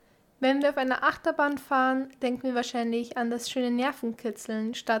Wenn wir auf einer Achterbahn fahren, denken wir wahrscheinlich an das schöne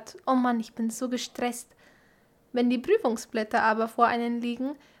Nervenkitzeln statt „Oh Mann, ich bin so gestresst". Wenn die Prüfungsblätter aber vor einem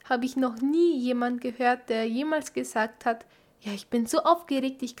liegen, habe ich noch nie jemand gehört, der jemals gesagt hat: „Ja, ich bin so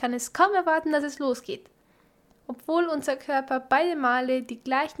aufgeregt, ich kann es kaum erwarten, dass es losgeht." Obwohl unser Körper beide Male die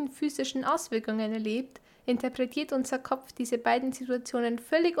gleichen physischen Auswirkungen erlebt, interpretiert unser Kopf diese beiden Situationen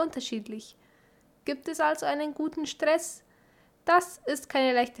völlig unterschiedlich. Gibt es also einen guten Stress? Das ist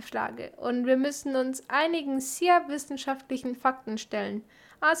keine leichte Frage und wir müssen uns einigen sehr wissenschaftlichen Fakten stellen.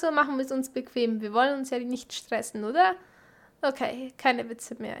 Also machen wir es uns bequem, wir wollen uns ja nicht stressen, oder? Okay, keine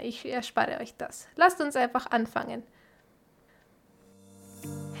Witze mehr, ich erspare euch das. Lasst uns einfach anfangen.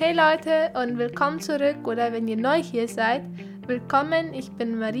 Hey Leute und willkommen zurück oder wenn ihr neu hier seid, willkommen, ich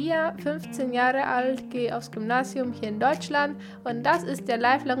bin Maria, 15 Jahre alt, gehe aufs Gymnasium hier in Deutschland und das ist der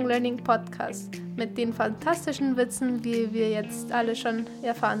Lifelong Learning Podcast mit den fantastischen Witzen, wie wir jetzt alle schon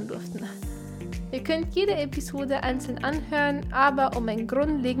erfahren durften. Ihr könnt jede Episode einzeln anhören, aber um ein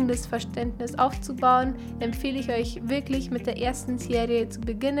grundlegendes Verständnis aufzubauen, empfehle ich euch wirklich mit der ersten Serie zu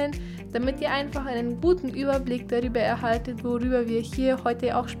beginnen, damit ihr einfach einen guten Überblick darüber erhaltet, worüber wir hier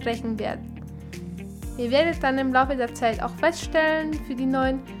heute auch sprechen werden. Ihr werdet dann im Laufe der Zeit auch feststellen, für die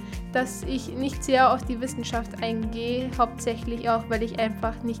Neuen, dass ich nicht sehr auf die Wissenschaft eingehe, hauptsächlich auch, weil ich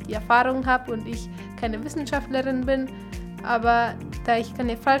einfach nicht die Erfahrung habe und ich keine Wissenschaftlerin bin. Aber da ich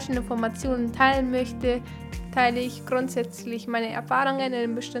keine falschen Informationen teilen möchte, teile ich grundsätzlich meine Erfahrungen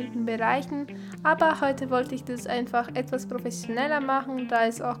in bestimmten Bereichen. Aber heute wollte ich das einfach etwas professioneller machen, da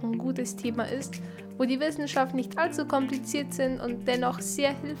es auch ein gutes Thema ist, wo die Wissenschaft nicht allzu kompliziert sind und dennoch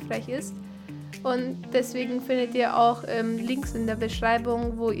sehr hilfreich ist. Und deswegen findet ihr auch Links in der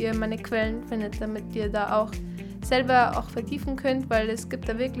Beschreibung, wo ihr meine Quellen findet, damit ihr da auch selber auch vertiefen könnt, weil es gibt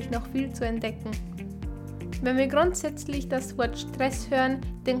da wirklich noch viel zu entdecken. Wenn wir grundsätzlich das Wort Stress hören,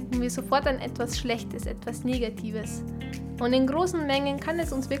 denken wir sofort an etwas Schlechtes, etwas Negatives. Und in großen Mengen kann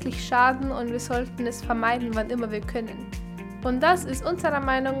es uns wirklich schaden und wir sollten es vermeiden, wann immer wir können. Und das ist unserer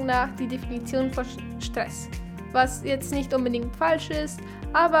Meinung nach die Definition von Stress, was jetzt nicht unbedingt falsch ist,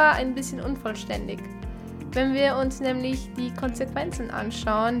 aber ein bisschen unvollständig. Wenn wir uns nämlich die Konsequenzen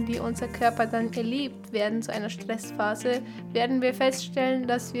anschauen, die unser Körper dann erlebt während so einer Stressphase, werden wir feststellen,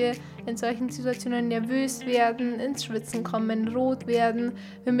 dass wir in solchen Situationen nervös werden, ins Schwitzen kommen, rot werden.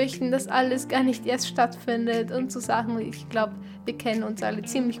 Wir möchten, dass alles gar nicht erst stattfindet und so Sachen. Ich glaube, wir kennen uns alle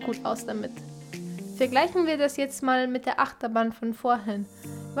ziemlich gut aus damit. Vergleichen wir das jetzt mal mit der Achterbahn von vorhin.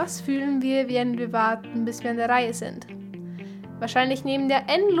 Was fühlen wir, während wir warten, bis wir an der Reihe sind? Wahrscheinlich neben der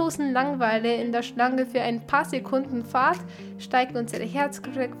endlosen Langeweile in der Schlange für ein paar Sekunden Fahrt steigt unsere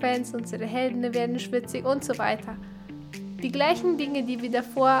Herzfrequenz, unsere Hände werden schwitzig und so weiter. Die gleichen Dinge, die wir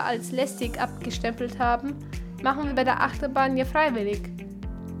davor als lästig abgestempelt haben, machen wir bei der Achterbahn ja freiwillig.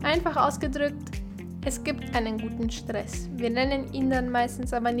 Einfach ausgedrückt, es gibt einen guten Stress. Wir nennen ihn dann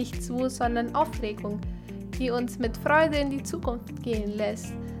meistens aber nicht so, sondern Aufregung, die uns mit Freude in die Zukunft gehen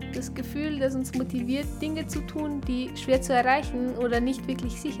lässt. Das Gefühl, das uns motiviert, Dinge zu tun, die schwer zu erreichen oder nicht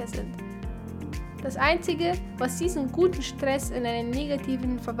wirklich sicher sind. Das Einzige, was diesen guten Stress in einen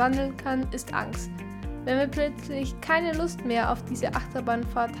negativen verwandeln kann, ist Angst. Wenn wir plötzlich keine Lust mehr auf diese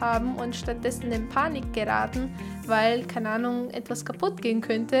Achterbahnfahrt haben und stattdessen in Panik geraten, weil, keine Ahnung, etwas kaputt gehen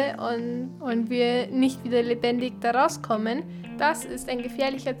könnte und wir nicht wieder lebendig da rauskommen, das ist ein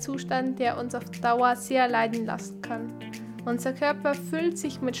gefährlicher Zustand, der uns auf Dauer sehr leiden lassen kann. Unser Körper füllt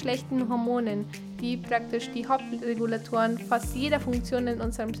sich mit schlechten Hormonen, die praktisch die Hauptregulatoren fast jeder Funktion in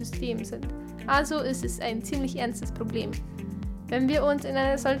unserem System sind. Also ist es ein ziemlich ernstes Problem. Wenn wir uns in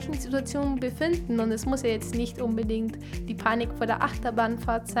einer solchen Situation befinden, und es muss ja jetzt nicht unbedingt die Panik vor der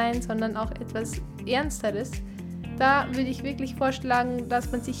Achterbahnfahrt sein, sondern auch etwas Ernsteres, da würde ich wirklich vorschlagen,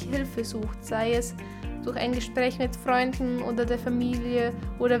 dass man sich Hilfe sucht, sei es durch ein Gespräch mit Freunden oder der Familie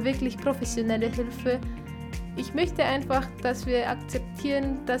oder wirklich professionelle Hilfe. Ich möchte einfach, dass wir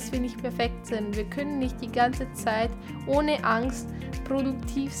akzeptieren, dass wir nicht perfekt sind. Wir können nicht die ganze Zeit ohne Angst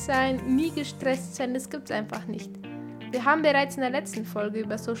produktiv sein, nie gestresst sein, das gibt es einfach nicht. Wir haben bereits in der letzten Folge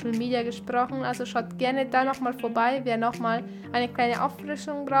über Social Media gesprochen, also schaut gerne da nochmal vorbei, wer nochmal eine kleine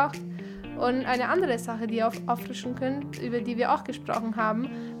Auffrischung braucht. Und eine andere Sache, die ihr auffrischen könnt, über die wir auch gesprochen haben,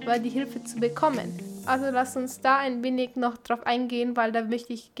 war die Hilfe zu bekommen. Also lasst uns da ein wenig noch drauf eingehen, weil da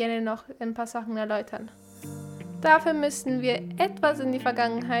möchte ich gerne noch ein paar Sachen erläutern. Dafür müssen wir etwas in die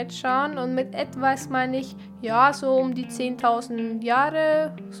Vergangenheit schauen und mit etwas meine ich, ja, so um die 10.000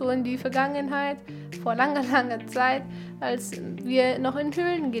 Jahre, so in die Vergangenheit, vor langer, langer Zeit, als wir noch in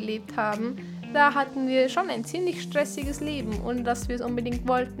Höhlen gelebt haben. Da hatten wir schon ein ziemlich stressiges Leben, ohne dass wir es unbedingt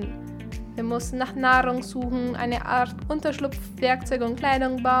wollten. Wir mussten nach Nahrung suchen, eine Art Unterschlupf, Werkzeug und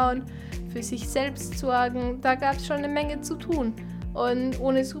Kleidung bauen, für sich selbst sorgen. Da gab es schon eine Menge zu tun. Und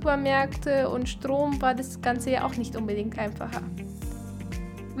ohne Supermärkte und Strom war das Ganze ja auch nicht unbedingt einfacher.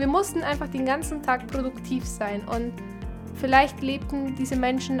 Wir mussten einfach den ganzen Tag produktiv sein und vielleicht lebten diese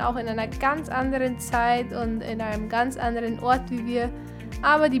Menschen auch in einer ganz anderen Zeit und in einem ganz anderen Ort wie wir,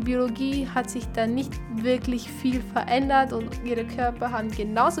 aber die Biologie hat sich da nicht wirklich viel verändert und ihre Körper haben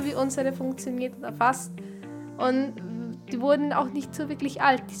genauso wie unsere funktioniert oder fast. Und die wurden auch nicht so wirklich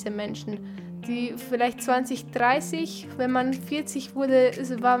alt, diese Menschen. Die vielleicht 20, 30, wenn man 40 wurde,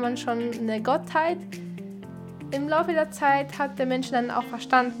 war man schon eine Gottheit. Im Laufe der Zeit hat der Mensch dann auch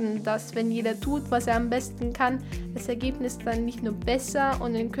verstanden, dass wenn jeder tut, was er am besten kann, das Ergebnis dann nicht nur besser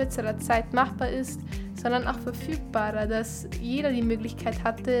und in kürzerer Zeit machbar ist, sondern auch verfügbarer, dass jeder die Möglichkeit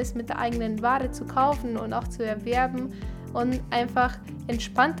hatte, es mit der eigenen Ware zu kaufen und auch zu erwerben und einfach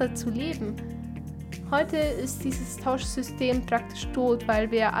entspannter zu leben. Heute ist dieses Tauschsystem praktisch tot, weil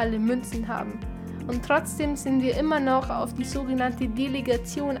wir alle Münzen haben. Und trotzdem sind wir immer noch auf die sogenannte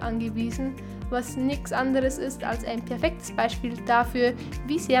Delegation angewiesen, was nichts anderes ist als ein perfektes Beispiel dafür,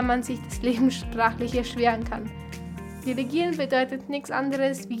 wie sehr man sich das Leben sprachlich erschweren kann. Delegieren bedeutet nichts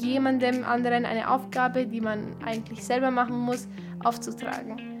anderes, wie jemandem anderen eine Aufgabe, die man eigentlich selber machen muss,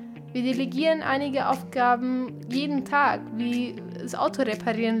 aufzutragen. Wir delegieren einige Aufgaben jeden Tag, wie das Auto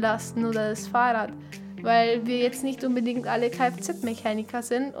reparieren lassen oder das Fahrrad, weil wir jetzt nicht unbedingt alle Kfz-Mechaniker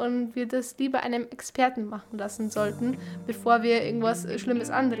sind und wir das lieber einem Experten machen lassen sollten, bevor wir irgendwas Schlimmes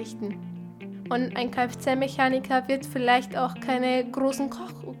anrichten. Und ein Kfz-Mechaniker wird vielleicht auch keine großen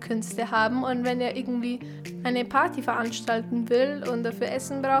Kochkünste haben und wenn er irgendwie eine Party veranstalten will und dafür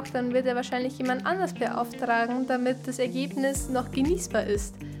Essen braucht, dann wird er wahrscheinlich jemand anders beauftragen, damit das Ergebnis noch genießbar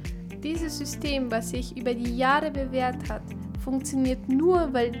ist. Dieses System, was sich über die Jahre bewährt hat, funktioniert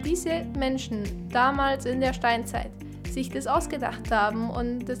nur, weil diese Menschen damals in der Steinzeit sich das ausgedacht haben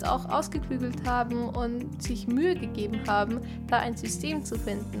und das auch ausgeklügelt haben und sich Mühe gegeben haben, da ein System zu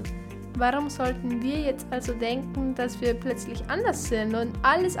finden. Warum sollten wir jetzt also denken, dass wir plötzlich anders sind und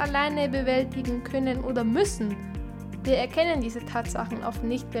alles alleine bewältigen können oder müssen? Wir erkennen diese Tatsachen oft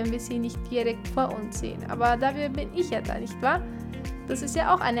nicht, wenn wir sie nicht direkt vor uns sehen. Aber dafür bin ich ja da, nicht wahr? Das ist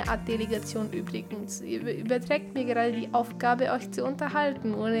ja auch eine Art Delegation übrigens. Ihr überträgt mir gerade die Aufgabe, euch zu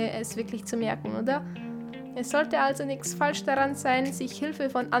unterhalten, ohne es wirklich zu merken, oder? Es sollte also nichts falsch daran sein, sich Hilfe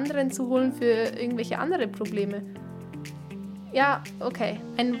von anderen zu holen für irgendwelche andere Probleme. Ja, okay.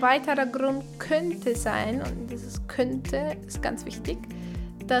 Ein weiterer Grund könnte sein, und dieses könnte ist ganz wichtig,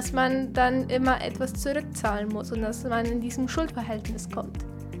 dass man dann immer etwas zurückzahlen muss und dass man in diesem Schuldverhältnis kommt.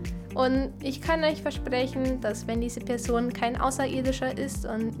 Und ich kann euch versprechen, dass wenn diese Person kein Außerirdischer ist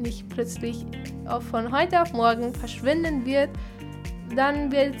und nicht plötzlich von heute auf morgen verschwinden wird,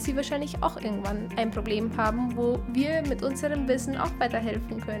 dann wird sie wahrscheinlich auch irgendwann ein Problem haben, wo wir mit unserem Wissen auch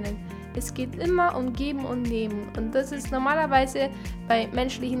weiterhelfen können. Es geht immer um Geben und Nehmen und das ist normalerweise bei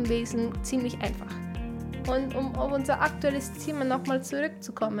menschlichen Wesen ziemlich einfach. Und um auf unser aktuelles Thema nochmal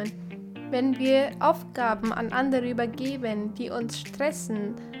zurückzukommen, wenn wir Aufgaben an andere übergeben, die uns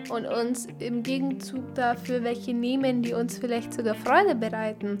stressen und uns im Gegenzug dafür welche nehmen, die uns vielleicht sogar Freude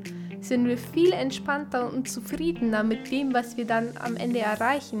bereiten, sind wir viel entspannter und zufriedener mit dem, was wir dann am Ende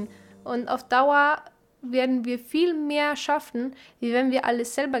erreichen. Und auf Dauer werden wir viel mehr schaffen, wie wenn wir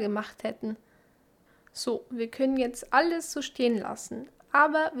alles selber gemacht hätten. So, wir können jetzt alles so stehen lassen.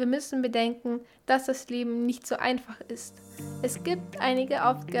 Aber wir müssen bedenken, dass das Leben nicht so einfach ist. Es gibt einige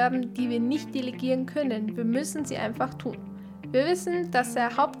Aufgaben, die wir nicht delegieren können. Wir müssen sie einfach tun. Wir wissen, dass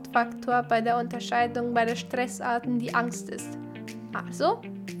der Hauptfaktor bei der Unterscheidung bei der Stressarten die Angst ist. Also,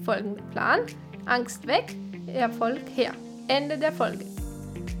 folgender Plan. Angst weg, Erfolg her. Ende der Folge.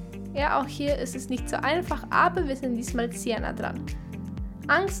 Ja, auch hier ist es nicht so einfach, aber wir sind diesmal sehr nah dran.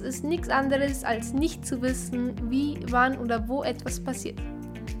 Angst ist nichts anderes, als nicht zu wissen, wie, wann oder wo etwas passiert.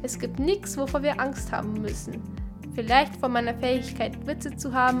 Es gibt nichts, wovor wir Angst haben müssen. Vielleicht vor meiner Fähigkeit, Witze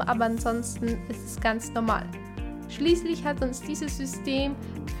zu haben, aber ansonsten ist es ganz normal. Schließlich hat uns dieses System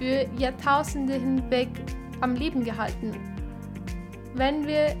für Jahrtausende hinweg am Leben gehalten. Wenn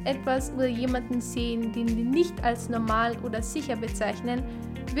wir etwas oder jemanden sehen, den wir nicht als normal oder sicher bezeichnen,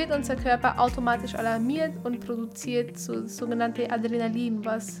 wird unser Körper automatisch alarmiert und produziert sogenannte Adrenalin,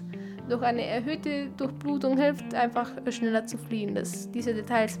 was durch eine erhöhte Durchblutung hilft, einfach schneller zu fliehen. Diese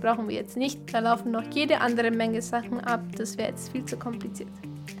Details brauchen wir jetzt nicht, da laufen noch jede andere Menge Sachen ab, das wäre jetzt viel zu kompliziert.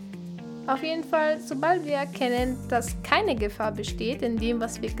 Auf jeden Fall, sobald wir erkennen, dass keine Gefahr besteht in dem,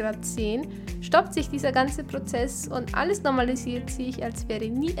 was wir gerade sehen, stoppt sich dieser ganze Prozess und alles normalisiert sich, als wäre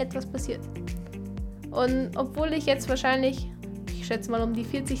nie etwas passiert. Und obwohl ich jetzt wahrscheinlich ich schätze mal um die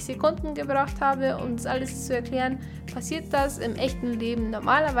 40 Sekunden gebraucht habe, um das alles zu erklären, passiert das im echten Leben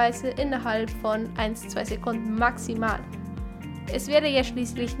normalerweise innerhalb von 1-2 Sekunden maximal. Es wäre ja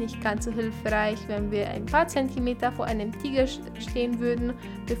schließlich nicht ganz so hilfreich, wenn wir ein paar Zentimeter vor einem Tiger stehen würden,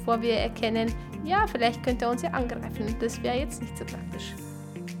 bevor wir erkennen, ja, vielleicht könnte er uns ja angreifen. Das wäre jetzt nicht so praktisch.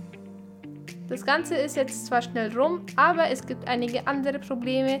 Das Ganze ist jetzt zwar schnell rum, aber es gibt einige andere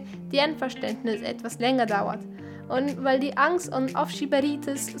Probleme, deren Verständnis etwas länger dauert. Und weil die Angst und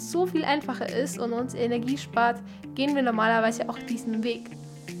Aufschieberitis so viel einfacher ist und uns Energie spart, gehen wir normalerweise auch diesen Weg.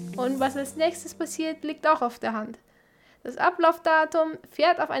 Und was als nächstes passiert, liegt auch auf der Hand. Das Ablaufdatum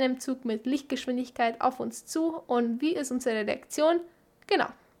fährt auf einem Zug mit Lichtgeschwindigkeit auf uns zu und wie ist unsere Reaktion? Genau,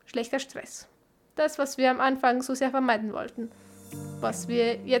 schlechter Stress. Das, was wir am Anfang so sehr vermeiden wollten. Was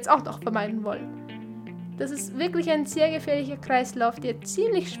wir jetzt auch noch vermeiden wollen. Das ist wirklich ein sehr gefährlicher Kreislauf, der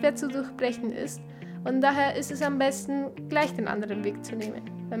ziemlich schwer zu durchbrechen ist und daher ist es am besten, gleich den anderen Weg zu nehmen.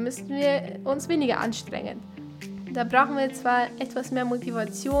 Dann müssten wir uns weniger anstrengen. Da brauchen wir zwar etwas mehr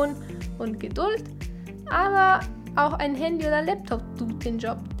Motivation und Geduld, aber auch ein Handy oder Laptop tut den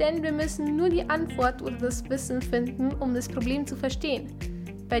Job, denn wir müssen nur die Antwort oder das Wissen finden, um das Problem zu verstehen.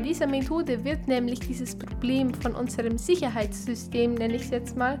 Bei dieser Methode wird nämlich dieses Problem von unserem Sicherheitssystem, nenne ich es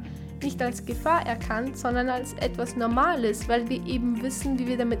jetzt mal, nicht als Gefahr erkannt, sondern als etwas Normales, weil wir eben wissen, wie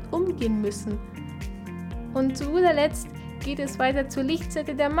wir damit umgehen müssen. Und zu guter Letzt geht es weiter zur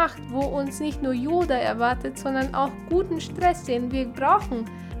Lichtseite der Macht, wo uns nicht nur Yoda erwartet, sondern auch guten Stress, den wir brauchen,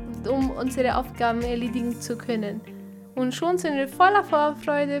 um unsere Aufgaben erledigen zu können. Und schon sind wir voller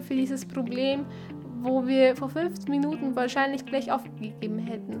Vorfreude für dieses Problem, wo wir vor 5 Minuten wahrscheinlich gleich aufgegeben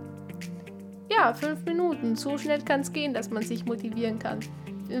hätten. Ja, 5 Minuten, so schnell kann es gehen, dass man sich motivieren kann.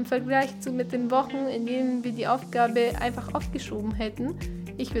 Im Vergleich zu mit den Wochen, in denen wir die Aufgabe einfach aufgeschoben hätten.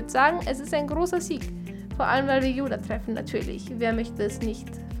 Ich würde sagen, es ist ein großer Sieg. Vor allem, weil wir Yoda treffen, natürlich. Wer möchte es nicht?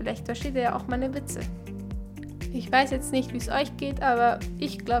 Vielleicht versteht er ja auch meine Witze. Ich weiß jetzt nicht, wie es euch geht, aber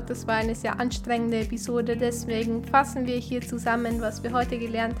ich glaube, das war eine sehr anstrengende Episode. Deswegen fassen wir hier zusammen, was wir heute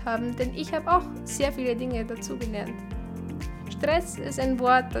gelernt haben, denn ich habe auch sehr viele Dinge dazu gelernt. Stress ist ein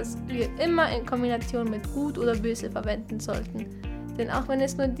Wort, das wir immer in Kombination mit gut oder böse verwenden sollten. Denn auch wenn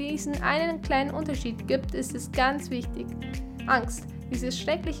es nur diesen einen kleinen Unterschied gibt, ist es ganz wichtig. Angst, dieses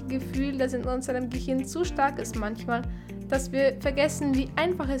schreckliche Gefühl, das in unserem Gehirn so stark ist manchmal, dass wir vergessen, wie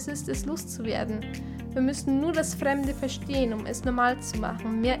einfach es ist, es loszuwerden. Wir müssen nur das Fremde verstehen, um es normal zu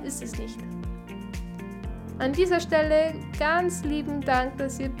machen. Mehr ist es nicht. An dieser Stelle ganz lieben Dank,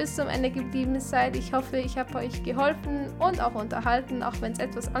 dass ihr bis zum Ende geblieben seid. Ich hoffe, ich habe euch geholfen und auch unterhalten, auch wenn es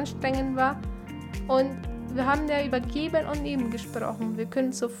etwas anstrengend war. Und wir haben ja über Geben und Nehmen gesprochen. Wir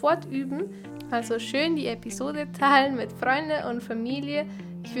können sofort üben. Also schön die Episode teilen mit Freunden und Familie.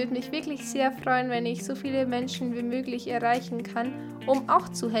 Ich würde mich wirklich sehr freuen, wenn ich so viele Menschen wie möglich erreichen kann, um auch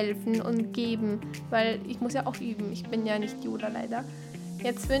zu helfen und geben, weil ich muss ja auch üben. Ich bin ja nicht Yoda leider.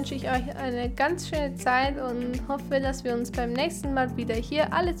 Jetzt wünsche ich euch eine ganz schöne Zeit und hoffe, dass wir uns beim nächsten Mal wieder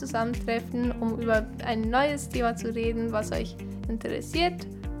hier alle zusammentreffen, um über ein neues Thema zu reden, was euch interessiert,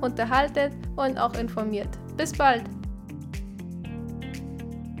 unterhaltet und auch informiert. Bis bald!